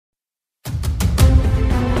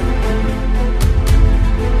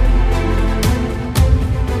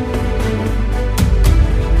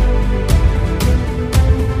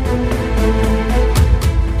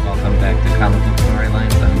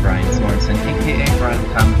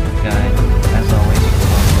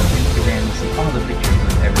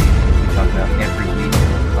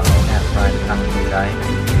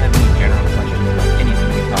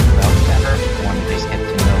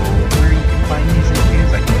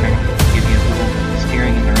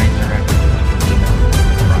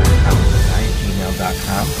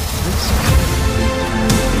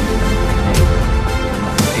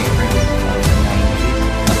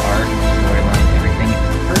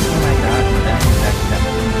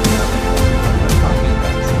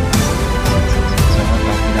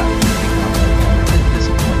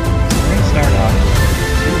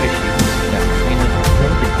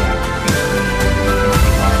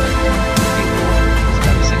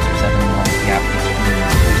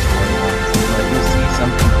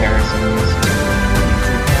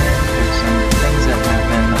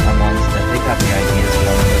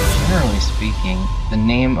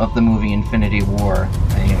of the movie Infinity War.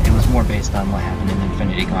 It was more based on what happened in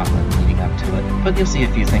Infinity Gauntlet leading up to it, but you'll see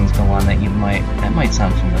a few things go on that might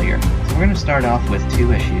sound familiar. So we're going to start off with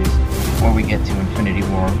 2 issues before we get to Infinity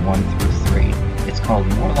War 1 through 3. It's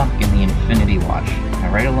called Warlock and the Infinity Watch.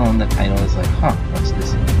 Now, right alone, the title is like, what's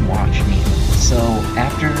this watch mean? So,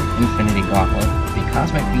 after Infinity Gauntlet, the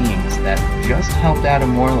cosmic beings that just helped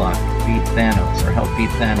Adam Warlock beat Thanos, or help beat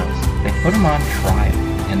Thanos, they put him on trial.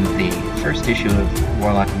 And the first issue of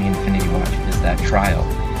Warlock and the Infinity Watch is that trial.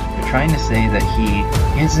 They're trying to say that he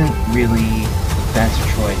isn't really the best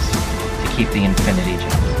choice to keep the Infinity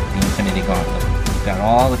Gems, the Infinity Gauntlet. We've got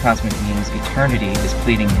all the cosmic beings. Eternity is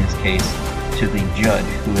pleading his case to the judge,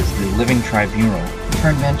 who is the Living Tribunal. You've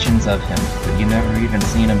heard mentions of him, but you've never even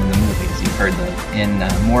seen him in the movies. You've heard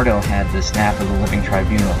Mordo had the staff of the Living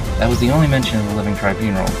Tribunal. That was the only mention of the Living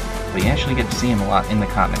Tribunal, but you actually get to see him a lot in the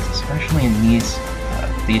comics, especially in these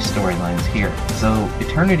storylines here. So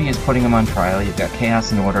Eternity is putting him on trial. You've got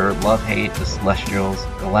Chaos and Order, Love, Hate, the Celestials,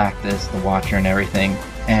 Galactus, the Watcher, and everything.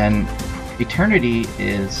 And Eternity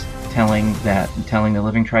is telling the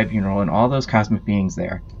Living Tribunal and all those cosmic beings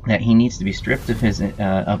there that he needs to be stripped of his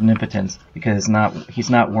omnipotence because he's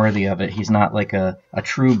not worthy of it. He's not like a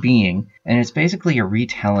true being. And it's basically a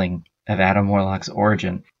retelling of Adam Warlock's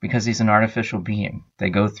origin because he's an artificial being. They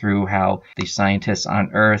go through how the scientists on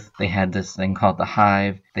Earth, they had this thing called the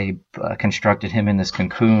Hive. They constructed him in this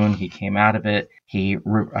cocoon. He came out of it. He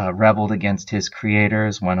rebelled against his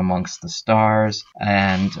creators, went amongst the stars,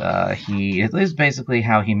 and it is basically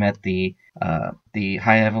how he met the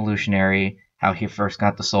High Evolutionary, how he first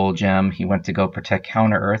got the Soul Gem. He went to go protect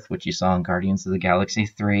Counter-Earth, which you saw in Guardians of the Galaxy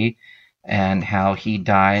 3. And how he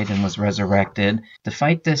died and was resurrected to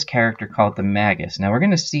fight this character called the Magus. Now, we're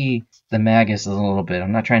going to see the Magus a little bit.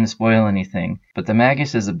 I'm not trying to spoil anything, but the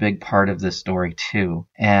Magus is a big part of this story, too.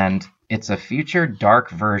 And it's a future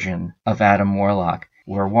dark version of Adam Warlock,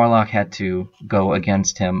 where Warlock had to go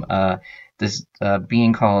against him. This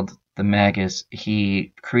being called the Magus,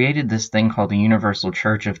 he created this thing called the Universal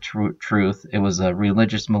Church of Truth. It was a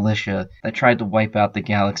religious militia that tried to wipe out the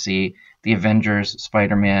galaxy. The Avengers,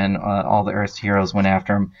 Spider-Man, all the Earth's heroes went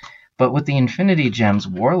after him. But with the Infinity Gems,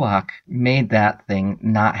 Warlock made that thing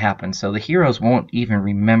not happen. So the heroes won't even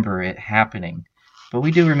remember it happening. But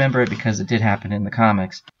we do remember it because it did happen in the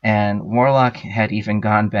comics. And Warlock had even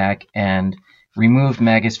gone back and removed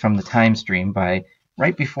Magus from the time stream by,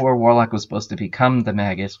 right before Warlock was supposed to become the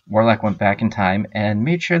Magus, Warlock went back in time and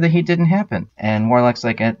made sure that he didn't happen. And Warlock's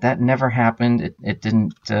like, that never happened. It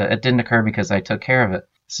didn't occur because I took care of it.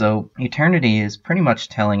 So Eternity is pretty much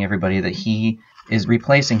telling everybody that he is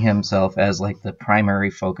replacing himself as like the primary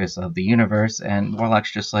focus of the universe, and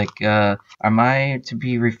Warlock's just like, am I to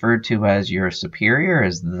be referred to as your superior?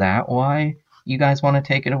 Is that why you guys want to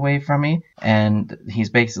take it away from me? And he's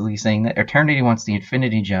basically saying that Eternity wants the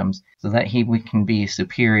Infinity Gems so that we can be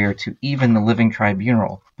superior to even the Living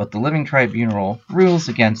Tribunal. But the Living Tribunal rules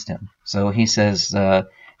against him. So he says,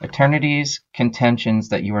 Eternity's contentions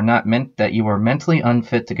that you are mentally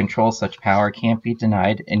unfit to control such power can't be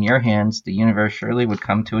denied. In your hands, the universe surely would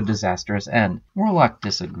come to a disastrous end. Warlock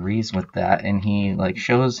disagrees with that, and he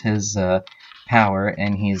shows his power,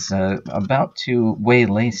 and he's about to lay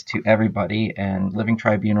waste to everybody. And Living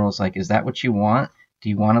Tribunal is like, "Is that what you want? Do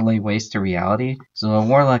you want to lay waste to reality?" So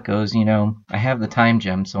Warlock goes, I have the time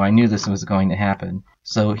gem, so I knew this was going to happen.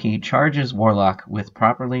 So he charges Warlock with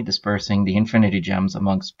properly dispersing the Infinity Gems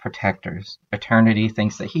amongst protectors. Eternity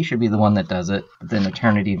thinks that he should be the one that does it, but then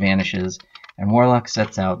Eternity vanishes, and Warlock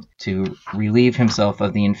sets out to relieve himself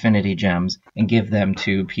of the Infinity Gems and give them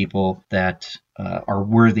to people that are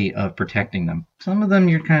worthy of protecting them. Some of them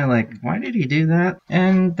you're kind of like, why did he do that?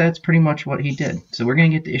 And that's pretty much what he did. So we're going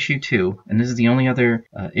to get to issue 2, and this is the only other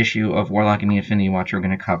issue of Warlock and the Infinity Watch we're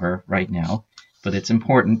going to cover right now. But it's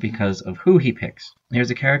important because of who he picks. There's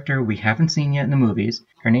a character we haven't seen yet in the movies.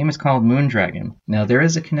 Her name is called Moondragon. Now, there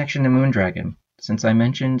is a connection to Moondragon. Since I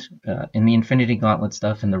mentioned in the Infinity Gauntlet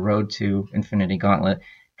stuff in the Road to Infinity Gauntlet,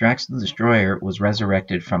 Drax the Destroyer was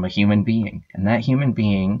resurrected from a human being. And that human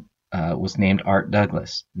being was named Art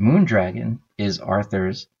Douglas. Moondragon is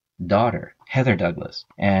Arthur's daughter, Heather Douglas,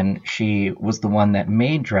 and she was the one that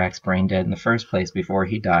made Drax brain dead in the first place before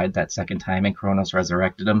he died that second time, and Kronos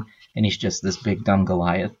resurrected him, and he's just this big dumb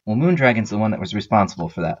Goliath. Well, Moondragon's the one that was responsible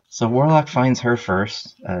for that. So Warlock finds her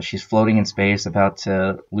first. She's floating in space, about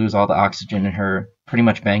to lose all the oxygen in her pretty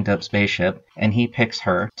much banged up spaceship, and he picks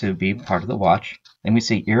her to be part of the Watch. Then we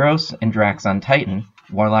see Eros and Drax on Titan.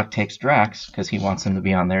 Warlock takes Drax because he wants him to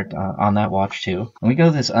be on there on that Watch too. And we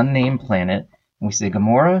go to this unnamed planet. We see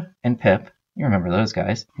Gamora and Pip. You remember those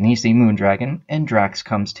guys. And you see Moondragon, and Drax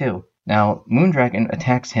comes too. Now, Moondragon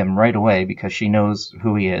attacks him right away because she knows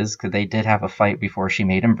who he is, because they did have a fight before she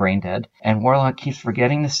made him brain dead. And Warlock keeps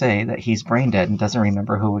forgetting to say that he's brain dead and doesn't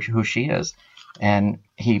remember who she is. And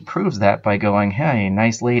he proves that by going, hey,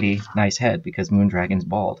 nice lady, nice head, because Moondragon's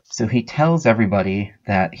bald. So he tells everybody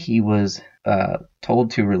that he was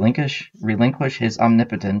told to relinquish his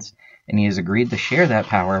omnipotence, and he has agreed to share that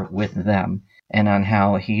power with them, and on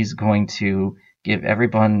how he's going to give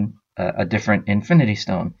everyone a different Infinity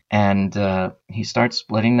Stone. And he starts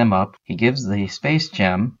splitting them up. He gives the Space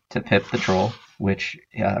Gem to Pip the Troll, which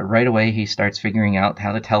right away he starts figuring out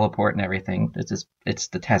how to teleport and everything. It's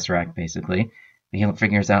the Tesseract, basically. He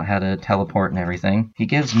figures out how to teleport and everything. He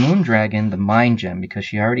gives Moondragon the Mind Gem because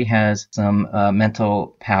she already has some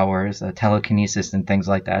mental powers, telekinesis and things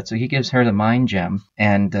like that. So he gives her the Mind Gem,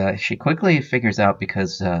 and she quickly figures out,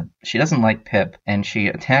 because she doesn't like Pip, and she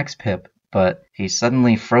attacks Pip, but he's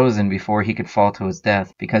suddenly frozen before he could fall to his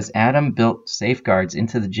death because Adam built safeguards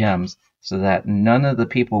into the gems so that none of the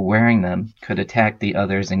people wearing them could attack the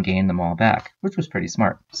others and gain them all back, which was pretty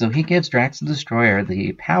smart. So he gives Drax the Destroyer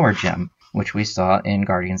the Power Gem, which we saw in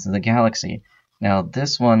Guardians of the Galaxy. Now,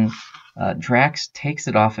 this one, Drax takes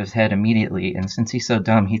it off his head immediately, and since he's so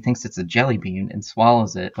dumb, he thinks it's a jelly bean and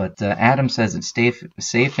swallows it. But Adam says it's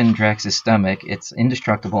safe in Drax's stomach, it's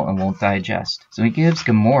indestructible and won't digest. So he gives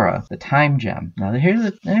Gamora the Time Gem. Now,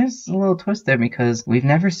 there's a little twist there, because we've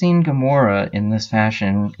never seen Gamora in this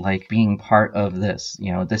fashion, like being part of this.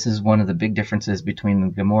 You know, this is one of the big differences between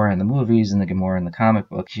the Gamora in the movies and the Gamora in the comic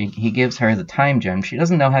book. He gives her the Time Gem. She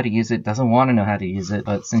doesn't know how to use it, doesn't want to know how to use it,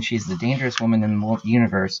 but since she's the dangerous woman in the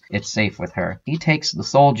universe, it's safe with her. He takes the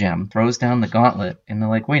Soul Gem, throws down the gauntlet, and they're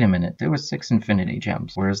like, wait a minute, there were 6 Infinity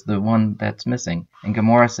Gems. Where's the one that's missing? And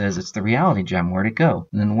Gamora says, it's the Reality Gem. Where'd it go?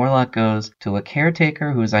 And then Warlock goes, to a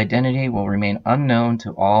caretaker whose identity will remain unknown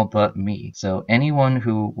to all but me. So anyone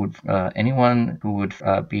who would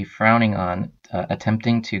be frowning on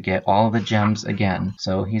attempting to get all the gems again.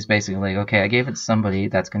 So he's basically like, okay, I gave it to somebody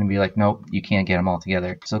that's going to be like, nope, you can't get them all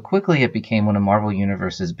together. So quickly it became one of Marvel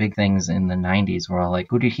Universe's big things in the 90s, where all like,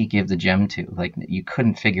 who did he give the gem to? Like, you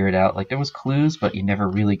couldn't figure it out. Like, there was clues, but you never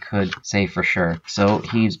really could say for sure. So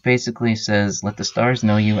he basically says, let the stars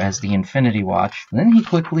know you as the Infinity Watch. And then he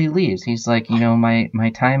quickly leaves. He's like, you know, my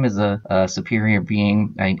time as a superior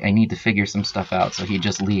being, I need to figure some stuff out. So he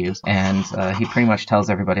just leaves, and he pretty much tells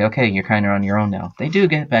everybody, okay, you're kind of on your own now. They do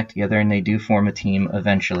get back together, and they do form a team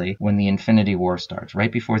eventually when the Infinity War starts.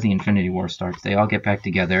 Right before the Infinity War starts, they all get back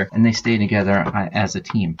together, and they stay together as a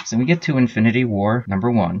team. So we get to Infinity War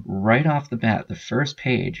 #1. Right off the bat, the first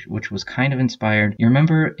page, which was kind of inspired. You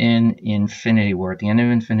remember in Infinity War, at the end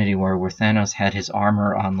of Infinity War, where Thanos had his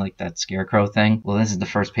armor on like that scarecrow thing? Well, this is the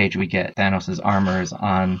first page we get. Thanos' armor is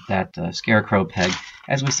on that scarecrow peg,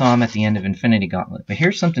 as we saw him at the end of Infinity Gauntlet. But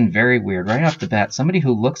here's something very weird. Right off the bat, somebody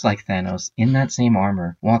who looks like Thanos in that same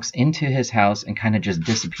armor walks into his house and kind of just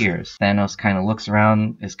disappears. Thanos kind of looks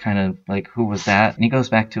around, is kind of like, who was that? And he goes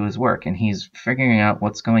back to his work, and he's figuring out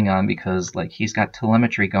what's going on, because like he's got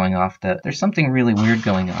telemetry going off that there's something really weird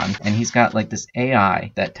going on. And he's got like this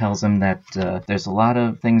AI that tells him that there's a lot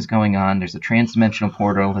of things going on. There's a transdimensional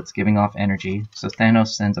portal that's giving off energy. So Thanos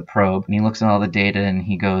sends a probe, and he looks at all the data, and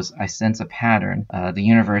he goes, I sense a pattern. The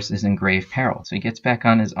universe is in grave peril. So he gets back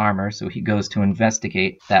on his armor, so he goes to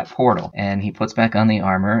investigate that portal, and he puts back on the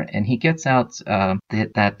armor, and he gets out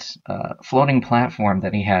that floating platform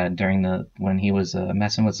that he had when he was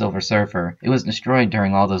messing with Silver Surfer. It was destroyed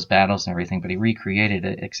during all those battles and everything, but he recreated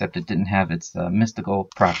it, except it didn't have its mystical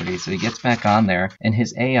properties. So he gets back on there, and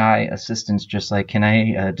his AI assistant's just like, can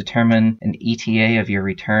I determine an ETA of your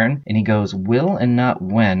return? And he goes, will and not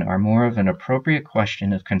when are more of an appropriate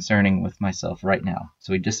question of concerning with myself right now.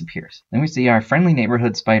 So he disappears. Then we see our friendly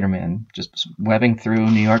neighborhood Spider-Man just webbing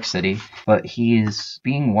through New York City, but he is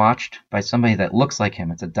being watched by somebody that looks like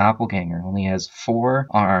him. It's a doppelganger. Only has 4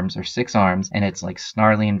 arms or 6 arms, and it's like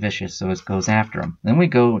snarly and vicious, so it goes after him. Then we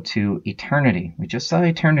go to Eternity. We just saw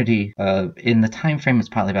Eternity in the time frame. It's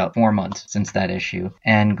probably about 4 months since that issue,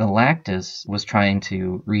 and Galactus was trying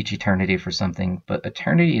to reach Eternity for something, but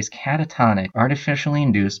Eternity is catatonic, artificially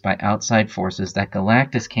induced by outside forces that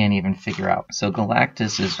Galactus can't even figure out. So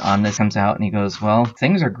Galactus is on this, comes out, and he goes, well,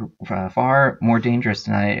 things are far more dangerous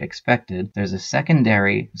than I expected. There's a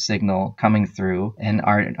secondary signal coming through, and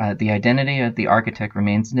the identity of the architect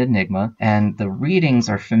remains an enigma, and the readings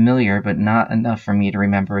are familiar, but not enough for me to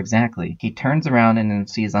remember exactly. He turns around and then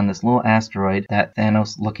sees on this little asteroid that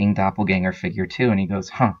Thanos-looking doppelganger figure too, and he goes,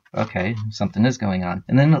 huh, okay, something is going on.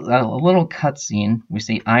 And then a little cutscene, we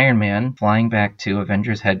see Iron Man flying back to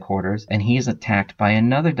Avengers headquarters, and he's attacked by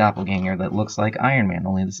another doppelganger that looks like Iron Man,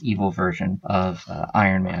 only this evil version of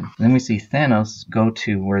Iron Man. And then we see Thanos go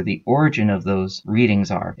to where the origin of those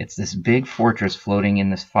readings are. It's this big fortress floating in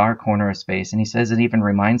this far corner of space, and he says it even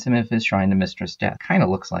reminds him of his shrine to Mistress Death. Kind of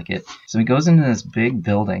looks like it. So he goes into this big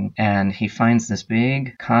building, and he finds this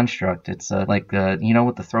big construct. It's you know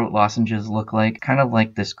what the throat lozenges look like? Kind of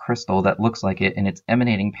like this crystal that looks like it, and it's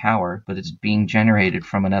emanating power, but it's being generated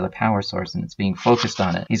from another power source, and it's being focused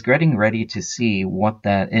on it. He's getting ready to see what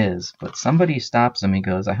that is, but somebody stops him and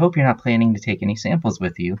goes, I hope you're not planning to take any samples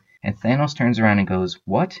with you. And Thanos turns around and goes,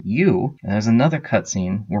 what? You? And there's another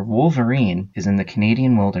cutscene where Wolverine is in the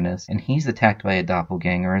Canadian wilderness, and he's attacked by a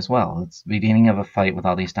doppelganger as well. It's the beginning of a fight with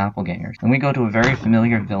all these doppelgangers. And we go to a very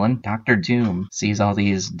familiar villain. Dr. Doom sees all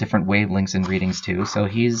these different wavelengths and readings too, so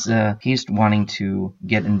he's wanting to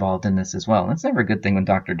get involved in this as well. And it's never a good thing when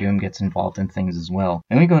Dr. Doom gets involved in things as well.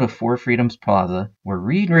 Then we go to Four Freedoms Plaza, where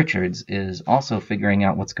Reed Richards is also figuring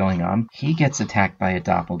out what's going on. He gets attacked by a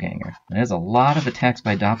doppelganger. And there's a lot of attacks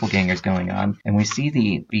by doppelgangers going on, and we see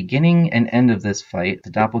the beginning and end of this fight. The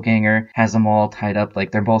doppelganger has them all tied up,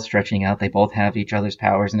 like they're both stretching out, they both have each other's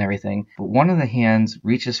powers and everything, but one of the hands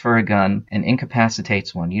reaches for a gun and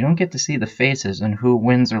incapacitates one. You don't get to see the faces and who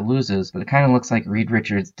wins or loses, but it kind of looks like Reed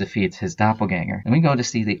Richards defeats his doppelganger. And we go to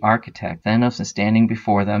see the architect. Thanos is standing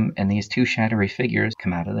before them, and these two shadowy figures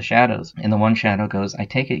come out of the shadows. And the one shadow goes, I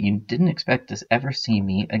take it you didn't expect to ever see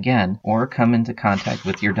me again, or come into contact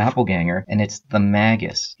with your doppelganger, and it's the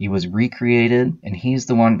Magus. He was recreated, and he's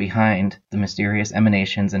the one behind the mysterious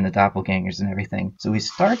emanations and the doppelgangers and everything. So he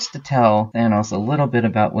starts to tell Thanos a little bit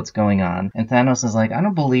about what's going on, and Thanos is like, I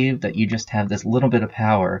don't believe that you just have this little bit of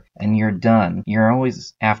power and you're done. You're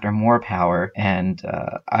always after more power, and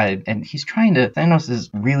he's trying to... Thanos is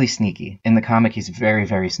really sneaky. In the comic, he's very,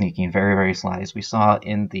 very sneaky and very, very sly. As we saw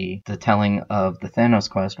in the telling of the Thanos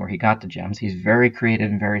quest where he got the gems, he's very creative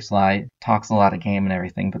and very sly, talks a lot of game and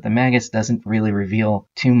everything, but the Magus doesn't really reveal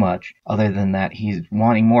too much other than that he's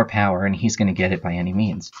wanting more power and he's going to get it by any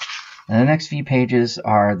means. And the next few pages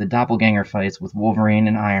are the doppelganger fights with Wolverine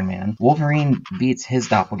and Iron Man. Wolverine beats his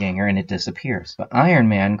doppelganger and it disappears. But Iron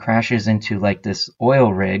Man crashes into like this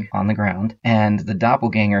oil rig on the ground, and the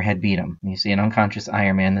doppelganger had beat him. And you see an unconscious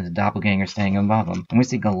Iron Man and the doppelganger staying above him. And we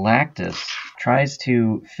see Galactus tries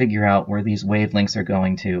to figure out where these wavelengths are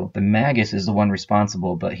going to. The Magus is the one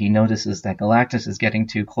responsible, but he notices that Galactus is getting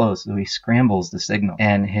too close, so he scrambles the signal.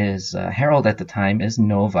 And his herald at the time is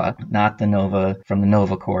Nova, not the Nova from the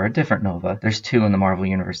Nova Corps, a different Nova. There's two in the Marvel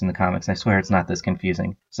Universe in the comics. I swear it's not this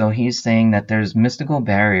confusing. So he's saying that there's mystical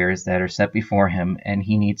barriers that are set before him, and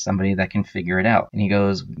he needs somebody that can figure it out. And he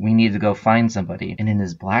goes, we need to go find somebody. And in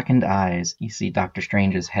his blackened eyes, you see Doctor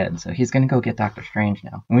Strange's head. So he's going to go get Doctor Strange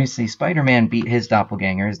now. And we see Spider-Man beat his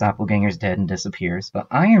doppelganger. His doppelganger's dead and disappears. But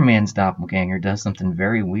Iron Man's doppelganger does something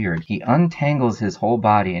very weird. He untangles his whole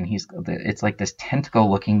body, and it's like this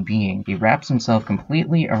tentacle-looking being. He wraps himself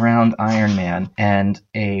completely around Iron Man, and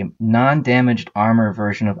a non-damaged armor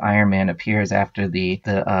version of Iron Man appears after the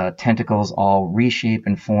tentacles all reshape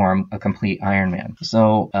and form a complete Iron Man.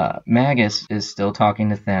 So Magus is still talking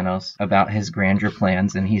to Thanos about his grandeur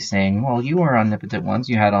plans, and he's saying, well, you were omnipotent once,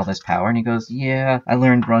 you had all this power. And he goes, yeah, I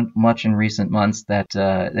learned much in recent months that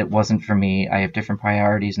it wasn't for me. I have different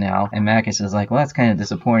priorities now. And Magus is like, well, that's kind of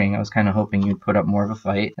disappointing. I was kind of hoping you'd put up more of a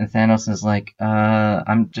fight. And Thanos is like,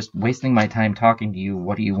 I'm just wasting my time talking to you.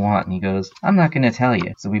 What do you want? And he goes, I'm not going to tell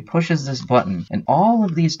you. So he pushes this button, and all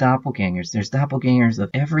of these doppelgangers, there's doppelgangers of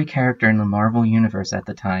every character in the Marvel Universe at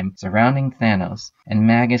the time, surrounding Thanos. And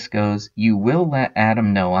Magus goes, you will let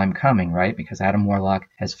Adam know I'm coming, right? Because Adam Warlock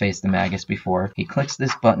has faced the Magus before. He clicks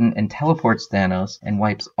this button and teleports Thanos and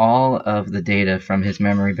wipes all of the data from his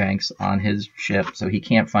memory banks on his ship, so he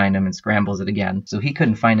can't find him, and scrambles it again. So he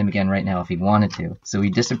couldn't find him again right now if he wanted to. So he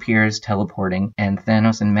disappears, teleporting, and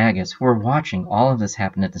Thanos and Magus, who are watching all of this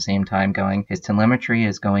happen at the same time, going, his telemetry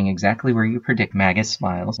is going exactly where you predict. Magus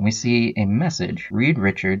smiles, and we see a message. Reed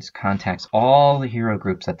Richards contacts all the hero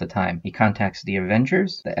groups at the time. He contacts the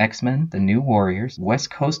Avengers, the X-Men, the New Warriors, West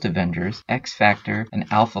Coast Avengers, X-Factor, and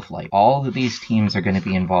Alpha Flight. All of these teams are going to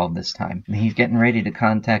be involved this time. And he's getting ready to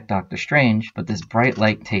contact Doctor Strange Strange, but this bright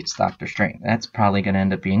light takes Dr. Strange. That's probably going to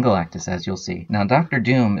end up being Galactus, as you'll see. Now, Dr.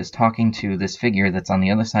 Doom is talking to this figure that's on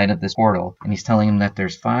the other side of this portal, and he's telling him that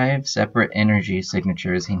there's 5 separate energy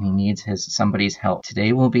signatures, and he needs somebody's help.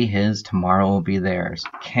 Today will be his, tomorrow will be theirs.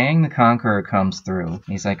 Kang the Conqueror comes through.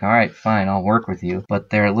 He's like, all right, fine, I'll work with you. But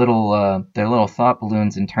their little thought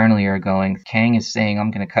balloons internally are going, Kang is saying,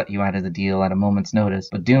 I'm going to cut you out of the deal at a moment's notice,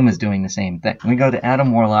 but Doom is doing the same thing. We go to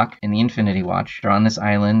Adam Warlock in the Infinity Watch. They're on this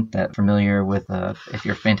island that familiar with, if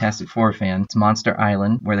you're a Fantastic Four fan, it's Monster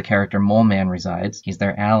Island, where the character Mole Man resides. He's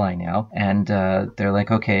their ally now, and they're like,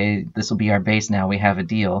 okay, this will be our base now, we have a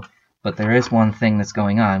deal. But there is one thing that's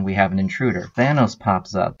going on. We have an intruder. Thanos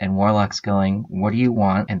pops up, and Warlock's going, what do you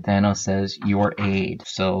want? And Thanos says, your aid.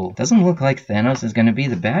 So it doesn't look like Thanos is going to be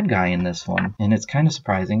the bad guy in this one. And it's kind of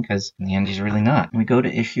surprising, because in the end, he's really not. We go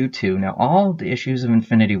to issue 2. Now, all the issues of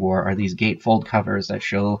Infinity War are these gatefold covers that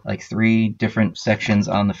show like 3 different sections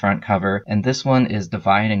on the front cover. And this one is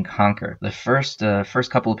Divide and Conquer. The first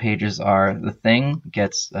couple of pages are the Thing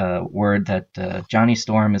gets word that Johnny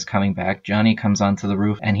Storm is coming back. Johnny comes onto the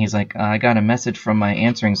roof, and he's like, I got a message from my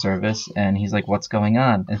answering service, and he's like, what's going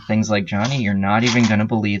on? And Thing's like, Johnny, you're not even going to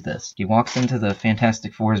believe this. He walks into the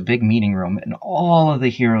Fantastic Four's big meeting room, and all of the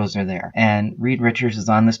heroes are there. And Reed Richards is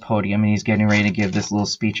on this podium, and he's getting ready to give this little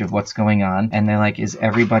speech of what's going on. And they're like, is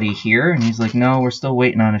everybody here? And he's like, no, we're still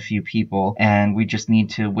waiting on a few people, and we just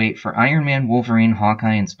need to wait for Iron Man, Wolverine,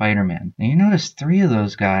 Hawkeye, and Spider-Man. And you notice 3 of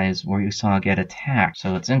those guys where you saw get attacked,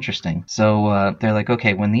 so it's interesting. So they're like,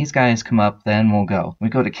 okay, when these guys come up, then we'll go. We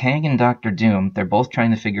go to Kang and Dr. Doom. They're both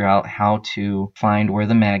trying to figure out how to find where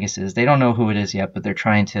the Magus is. They don't know who it is yet, but they're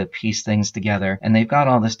trying to piece things together. And they've got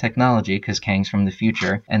all this technology because Kang's from the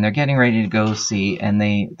future, and they're getting ready to go see, and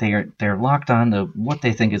they're locked on to what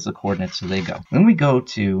they think is the coordinates, so they go. Then we go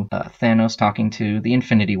to Thanos talking to the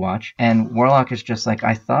Infinity Watch, and Warlock is just like,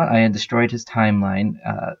 I thought I had destroyed his timeline.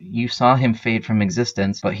 You saw him fade from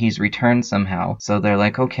existence, but he's returned somehow. So they're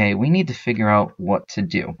like, okay, we need to figure out what to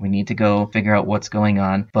do. We need to go figure out what's going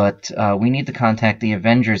on, but we need to contact the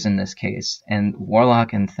Avengers in this case. And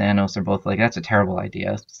Warlock and Thanos are both like, that's a terrible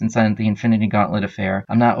idea. Since I'm the Infinity Gauntlet affair,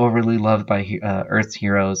 I'm not overly loved by Earth's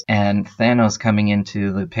heroes, and Thanos coming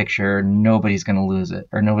into the picture, nobody's going to lose it,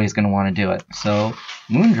 or nobody's going to want to do it. So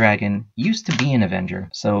Moondragon used to be an Avenger,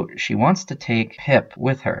 so she wants to take Pip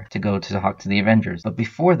with her to go to talk to the Avengers. But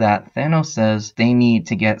before that, Thanos says they need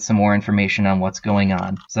to get some more information on what's going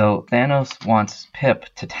on. So Thanos wants Pip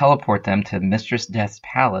to teleport them to Mistress Death's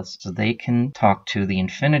palace so they can talk to the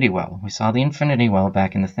Infinity Well. We saw the Infinity Well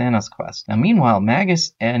back in the Thanos quest. Now, meanwhile,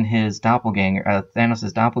 Magus and his doppelganger,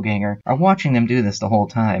 Thanos' doppelganger, are watching them do this the whole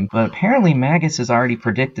time. But apparently Magus has already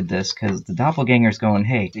predicted this, because the doppelganger's going,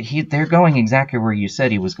 hey, they're going exactly where you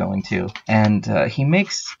said he was going to. And he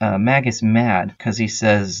makes Magus mad, because he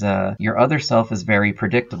says, your other self is very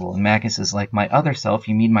predictable. And Magus is like, my other self?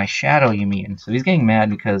 You mean my shadow, you mean? So he's getting mad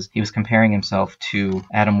because he was comparing himself to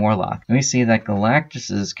Adam Warlock. And we see that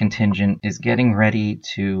Galactus's contingent is getting ready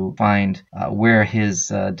to find where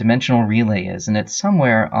his dimensional relay is, and it's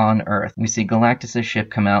somewhere on Earth. We see Galactus's ship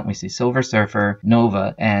come out, we see Silver Surfer,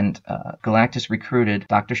 Nova, and Galactus recruited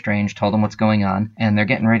Doctor Strange, told him what's going on, and they're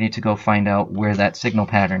getting ready to go find out where that signal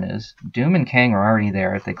pattern is. Doom and Kang are already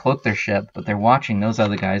there. They cloak their ship, but they're watching those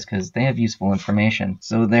other guys because they have useful information.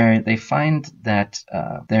 So they find that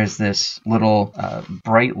there's this little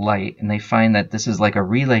bright light, and they find that this is like a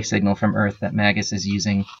relay signal from Earth that Magus is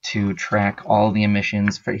using to track all the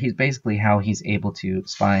emissions. He's basically how he's able to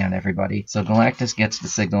spy on everybody. So Galactus gets the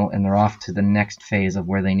signal, and they're off to the next phase of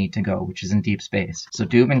where they need to go, which is in deep space. So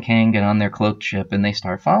Doom and Kang get on their cloaked ship, and they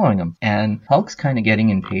start following them. And Hulk's kind of getting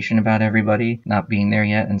impatient about everybody not being there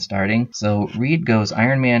yet and starting. So Reed goes,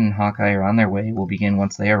 Iron Man and Hawkeye are on their way. Will begin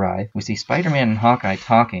once they arrive. We see Spider-Man and Hawkeye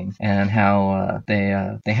talking, and how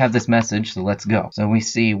they have this message, so let's go. So we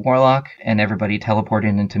see Warlock and everybody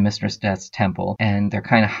teleporting into Mistress Death's temple, and they're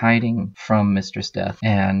kind of hiding from Mistress Death.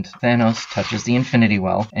 And Thanos touches the Infinity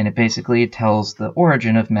Well, and it basically tells the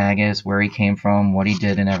origin of Magus, where he came from, what he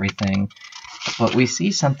did, and everything. But we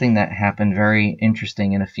see something that happened very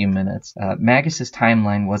interesting in a few minutes. Magus's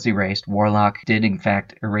timeline was erased. Warlock did, in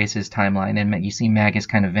fact, erase his timeline, and you see Magus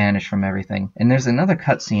kind of vanish from everything. And there's another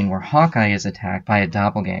cutscene where Hawkeye is attacked by a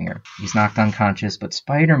doppelganger. He's knocked unconscious, but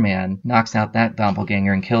Spider-Man knocks out that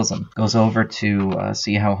doppelganger and kills him. Goes over to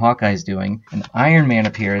see how Hawkeye's doing, and Iron Man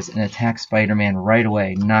appears and attacks Spider-Man right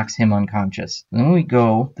away, knocks him unconscious. And then we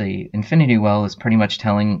go, the Infinity Well is pretty much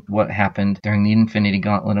telling what happened during the Infinity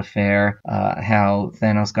Gauntlet affair, how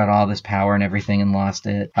Thanos got all this power and everything and lost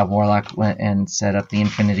it, how Warlock went and set up the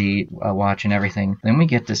Infinity Watch and everything. Then we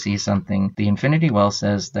get to see something. The Infinity Well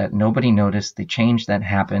says that nobody noticed the change that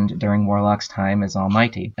happened during Warlock's time as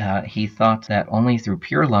Almighty. He thought that only through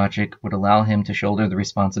pure logic would allow him to shoulder the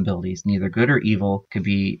responsibilities. Neither good or evil could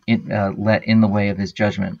be let in the way of his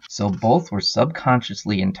judgment. So both were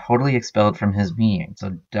subconsciously and totally expelled from his being.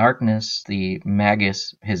 So darkness, the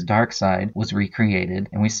Magus, his dark side, was recreated,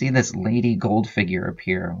 and we see this Lady Gold figure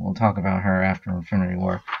appear. We'll talk about her after Infinity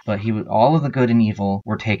War. But all of the good and evil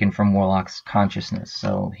were taken from Warlock's consciousness.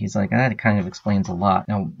 So he's like, that kind of explains a lot.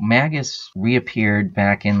 Now, Magus reappeared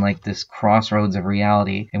back in like this crossroads of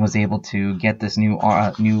reality and was able to get this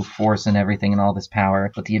new force and everything and all this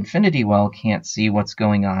power. But the Infinity Well can't see what's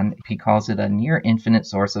going on. He calls it a near infinite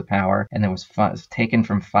source of power, and it was taken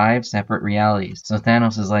from 5 separate realities. So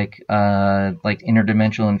Thanos is like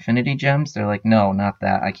interdimensional infinity gems? They're like, no, not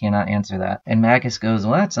that. I cannot answer that. And Magus goes,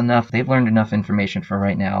 well, that's enough. They've learned enough information for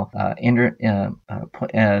right now.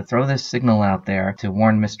 Throw this signal out there to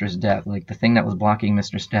warn Mistress Death, like the thing that was blocking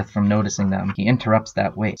Mistress Death from noticing them. He interrupts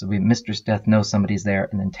that wait. So Mistress Death knows somebody's there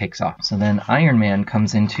and then takes off. So then Iron Man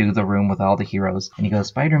comes into the room with all the heroes, and he goes,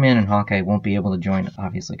 Spider-Man and Hawkeye won't be able to join,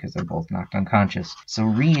 obviously, because they're both knocked unconscious. So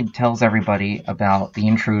Reed tells everybody about the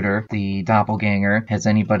intruder, the doppelganger. Has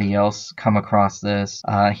anybody else come across this?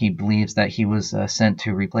 He believes that he was sent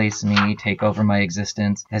to replace me, take over my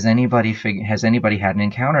existence. Has anybody had an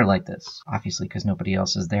encounter like this? Obviously, because nobody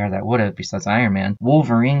else is there that would have besides Iron Man.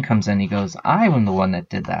 Wolverine comes in. He goes, I am the one that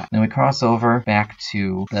did that. Then we cross over back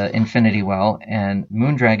to the Infinity Well, and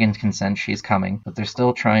Moondragon can sense she's coming, but they're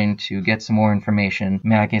still trying to get some more information.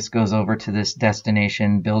 Magus goes over to this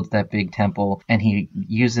destination, builds that big temple, and he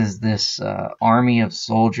uses this army of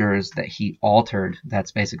soldiers that he altered.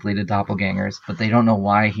 That's basically the doppelgangers, but they don't know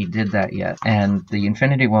why he did that yet. And the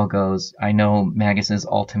Infinity Well goes, I know Magus's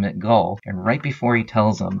ultimate goal. And right before he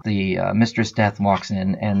tells them, the Mistress Death walks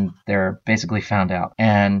in, and they're basically found out.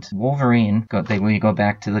 And Wolverine, we go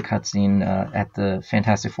back to the cutscene at the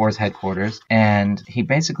Fantastic Four's headquarters, and he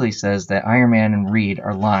basically says that Iron Man and Reed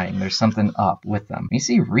are lying. There's something up with them. You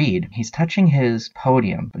see Reed, he's touching his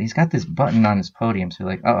podium, but he's got this button on his podium, so you're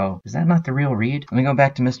like, uh-oh, is that not the real Reed? Then we go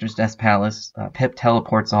back to Mistress Death's palace. Pip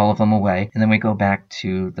teleports all of them away, and then we go back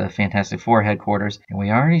to the Fantastic Four headquarters, and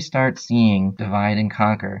we already start seeing divide and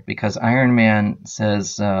conquer, because Iron Man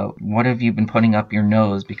says, what have you been putting up your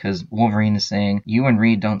nose? Because Wolverine is saying, you and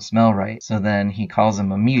Reed don't smell right. So then he calls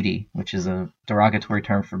him a mutie, which is a derogatory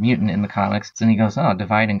term for mutant in the comics. So then he goes, oh,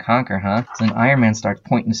 divide and conquer, huh? So then Iron Man starts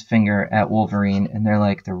pointing his finger at Wolverine, and they're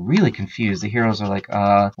really confused. The heroes are like,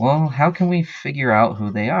 well, how can we figure out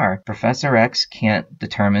who they are? Professor X can't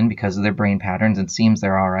determine because of their brain patterns. It seems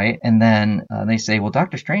they're all right. And then they say, well,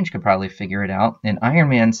 Doctor Strange could probably figure it out. And Iron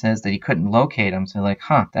Man says that he couldn't locate him. So they're like,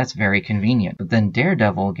 huh, that's very convenient. But then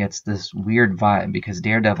Daredevil gets this weird vibe because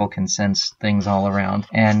Daredevil can sense things all around.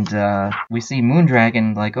 And we see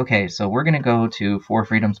Moondragon like, okay, so we're going to go to Four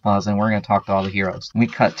Freedoms Plaza and we're going to talk to all the heroes. We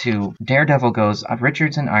cut to Daredevil goes,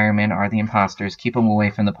 Richards and Iron Man are the imposters. Keep them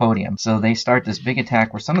away from the podium. So they start this big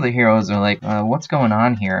attack where some of the heroes are like, what's going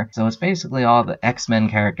on here? So it's basically all the X-Men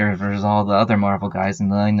characters versus all the other Marvel guys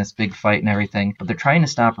and then this big fight and everything. But they're trying to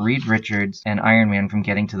stop Reed Richards and Iron Man from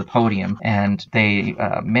getting to the podium. And they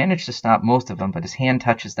manage to stop most of them, but his hand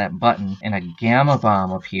touches that button and a gamma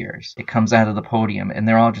bomb appears. It comes out of the podium and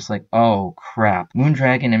they're all just like, oh crap.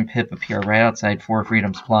 Moondragon and Pip appear right outside Four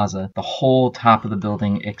Freedoms Plaza. The whole top of the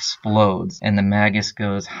building explodes and the Magus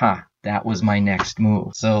goes, ha. That was my next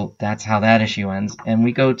move. So that's how that issue ends. And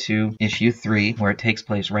we go to issue 3, where it takes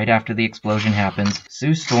place right after the explosion happens.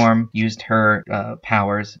 Sue Storm used her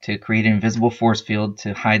powers to create an invisible force field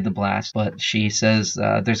to hide the blast, but she says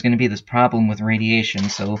there's going to be this problem with radiation.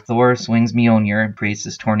 So Thor swings Mjolnir, creates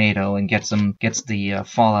this tornado, and gets the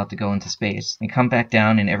fallout to go into space. They come back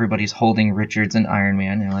down, and everybody's holding Richards and Iron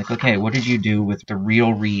Man. And they're like, okay, what did you do with the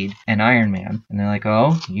real Reed and Iron Man? And they're like,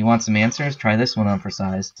 oh, you want some answers? Try this one on for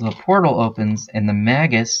size. So the portal opens and the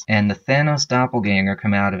Magus and the Thanos doppelganger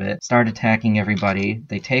come out of it, start attacking everybody.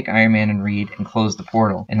 They take Iron Man and Reed and close the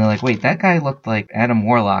portal. And they're like, wait, that guy looked like Adam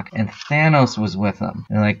Warlock and Thanos was with him.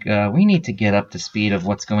 And they're like, we need to get up to speed of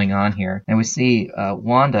what's going on here. And we see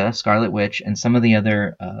Wanda, Scarlet Witch, and some of the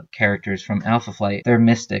other characters from Alpha Flight. They're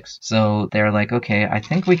mystics. So they're like, okay, I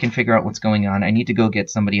think we can figure out what's going on. I need to go get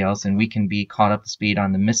somebody else and we can be caught up to speed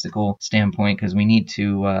on the mystical standpoint because we need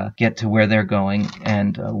to get to where they're going.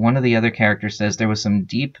 And one of of the other characters says there was some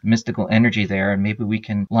deep mystical energy there, and maybe we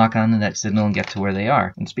can lock onto that signal and get to where they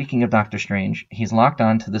are. And speaking of Doctor Strange, he's locked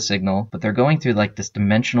onto the signal, but they're going through like this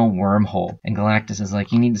dimensional wormhole. And Galactus is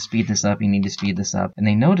like, you need to speed this up, you need to speed this up. And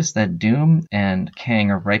they notice that Doom and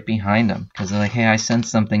Kang are right behind them, because they're like, hey, I sense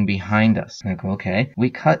something behind us. Like, okay. We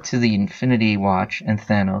cut to the Infinity Watch and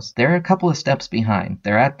Thanos. They're a couple of steps behind.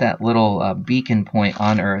 They're at that little beacon point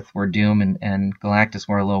on Earth where Doom and Galactus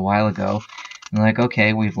were a little while ago. And like,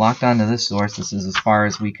 okay, we've locked onto this source. This is as far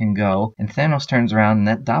as we can go. And Thanos turns around, and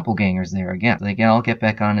that doppelganger's there again. So they all get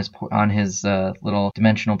back on his little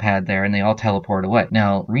dimensional pad there, and they all teleport away.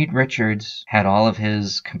 Now, Reed Richards had all of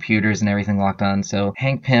his computers and everything locked on, so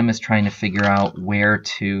Hank Pym is trying to figure out where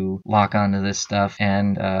to lock onto this stuff,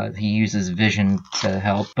 and he uses vision to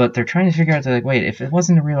help. But they're trying to figure out, they're like, wait, if it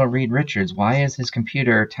wasn't a real Reed Richards, why is his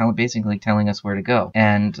computer basically telling us where to go?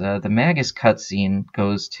 And the Magus cutscene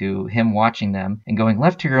goes to him watching them and going,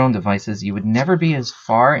 left to your own devices, you would never be as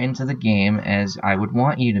far into the game as I would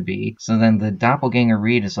want you to be. So then the doppelganger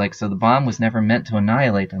Reed is like, so the bomb was never meant to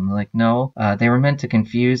annihilate them. They're like, no, they were meant to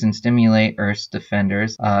confuse and stimulate Earth's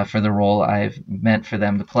defenders for the role I've meant for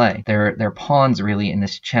them to play. They're pawns really in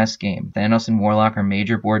this chess game. Thanos and Warlock are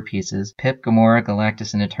major board pieces. Pip, Gamora,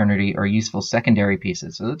 Galactus, and Eternity are useful secondary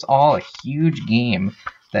pieces. So it's all a huge game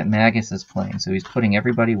that Magus is playing, so he's putting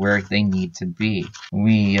everybody where they need to be.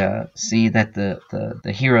 We see that the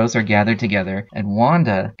heroes are gathered together, and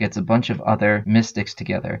Wanda gets a bunch of other mystics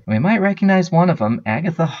together. We might recognize one of them,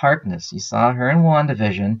 Agatha Harkness. You saw her in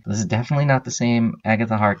WandaVision. This is definitely not the same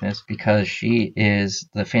Agatha Harkness, because she is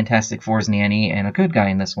the Fantastic Four's nanny and a good guy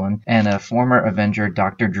in this one, and a former Avenger,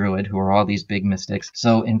 Dr. Druid, who are all these big mystics.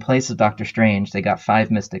 So in place of Doctor Strange, they got 5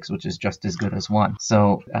 mystics, which is just as good as one.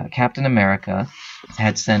 So Captain America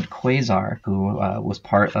had sent Quasar, who was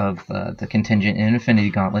part of the contingent in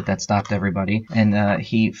Infinity Gauntlet that stopped everybody, and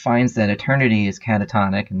he finds that Eternity is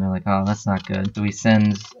catatonic, and they're like, oh, that's not good. So he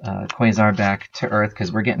sends Quasar back to Earth,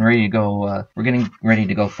 because we're getting ready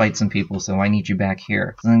to go fight some people, so I need you back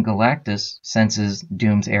here. So then Galactus senses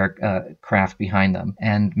Doom's aircraft behind them,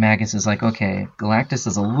 and Magus is like, okay, Galactus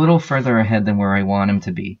is a little further ahead than where I want him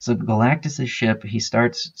to be. So Galactus's ship, he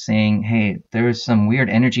starts saying, hey, there's some weird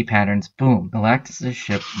energy patterns. Boom. Galactus's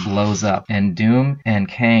ship blows up, and Doom and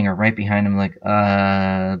Kang are right behind him like,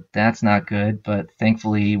 that's not good, but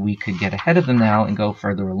thankfully we could get ahead of them now and go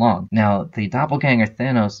further along. Now, the doppelganger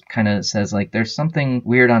Thanos kind of says, like, there's something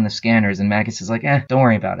weird on the scanners, and Magus is like, don't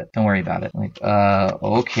worry about it. Don't worry about it. Like,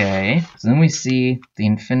 okay. So then we see the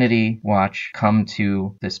Infinity Watch come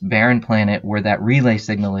to this barren planet where that relay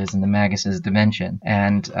signal is in the Magus's dimension,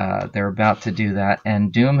 and they're about to do that,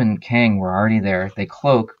 and Doom and Kang were already there. They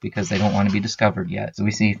cloak because they don't want to be discovered yet. So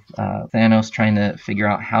we see Thanos trying to figure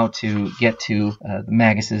out how to get to the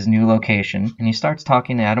Magus's new location, and he starts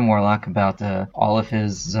talking to Adam Warlock about all of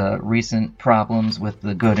his recent problems with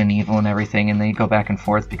the good and evil and everything, and they go back and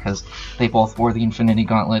forth because they both wore the Infinity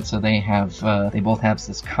Gauntlet, so they both have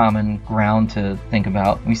this common ground to think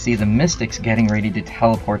about. We see the Mystics getting ready to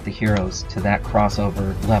teleport the heroes to that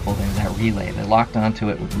crossover level there, that relay. They locked onto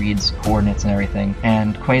it with Reed's coordinates and everything,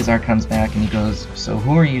 and Quasar comes back and he goes, so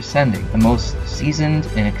who are you sending? The most seasoned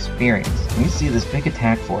and experienced. We see this big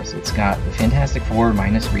attack force. It's got the Fantastic Four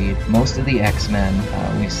minus Reed, most of the X-Men.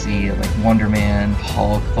 We see like Wonder Man,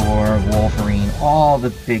 Hulk, Thor, Wolverine, all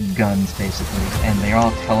the big guns basically, and they're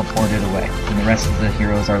all teleported away. And the rest of the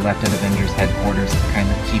heroes are left at Avengers headquarters to kind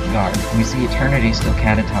of keep guard. We see Eternity still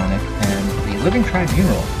catatonic, and the Living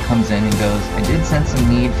Tribunal comes in and goes, I did sense a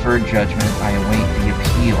need for a judgment. I await the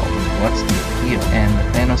appeal. What's the appeal? And the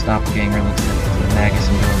Thanos doppelganger looks at the Magus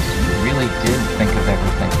and goes, you really did think of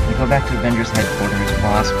everything. We go back to Avengers headquarters.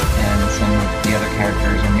 Wasp and some of the other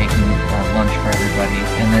characters are making lunch for everybody,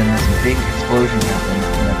 and then this big explosion happens,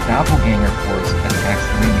 and the doppelganger force attacks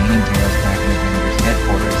the remaining heroes back in Avengers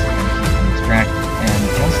headquarters and keeps them distracted. And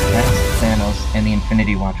just as Thanos and the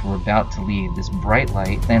Infinity Watch were about to leave, this bright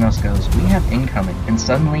light, Thanos goes, we have incoming. And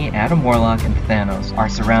suddenly, Adam Warlock and Thanos are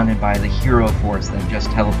surrounded by the hero force that just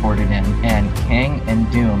teleported in. And Kang and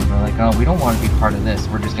Doom are like, oh, we don't want to be part of this.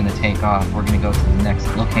 We're just going to take off. We're going to go to the next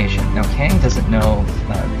location. Now, Kang doesn't know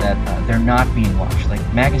that they're not being watched. Like,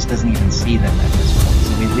 Magus doesn't even see them at this point.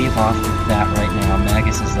 So we leave off with that right now.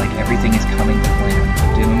 Magus is like, everything is coming to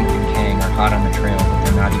plan. Doom and Kang are hot on the trail, but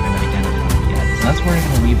they're not even identified. So that's where we're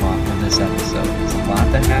going to leave off with this episode. There's a lot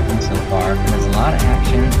that happened so far, and there's a lot of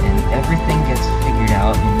action, and everything gets figured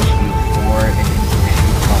out in